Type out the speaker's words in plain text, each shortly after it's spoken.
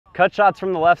Cut shots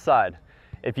from the left side.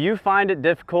 If you find it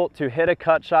difficult to hit a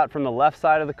cut shot from the left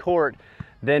side of the court,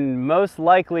 then most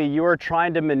likely you are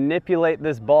trying to manipulate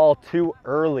this ball too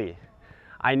early.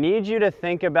 I need you to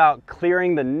think about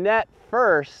clearing the net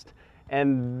first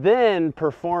and then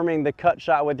performing the cut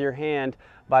shot with your hand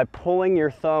by pulling your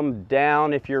thumb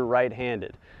down if you're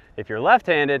right-handed. If you're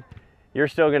left-handed, you're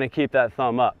still gonna keep that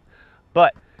thumb up.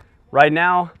 But right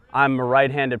now, I'm a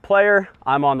right-handed player.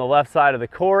 I'm on the left side of the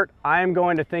court. I am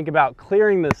going to think about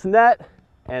clearing this net,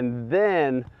 and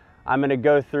then I'm gonna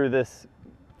go through this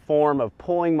form of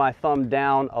pulling my thumb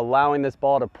down, allowing this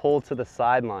ball to pull to the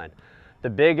sideline. The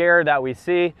big error that we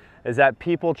see is that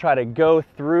people try to go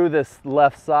through this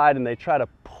left side and they try to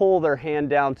pull their hand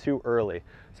down too early.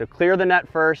 So clear the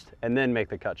net first and then make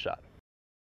the cut shot.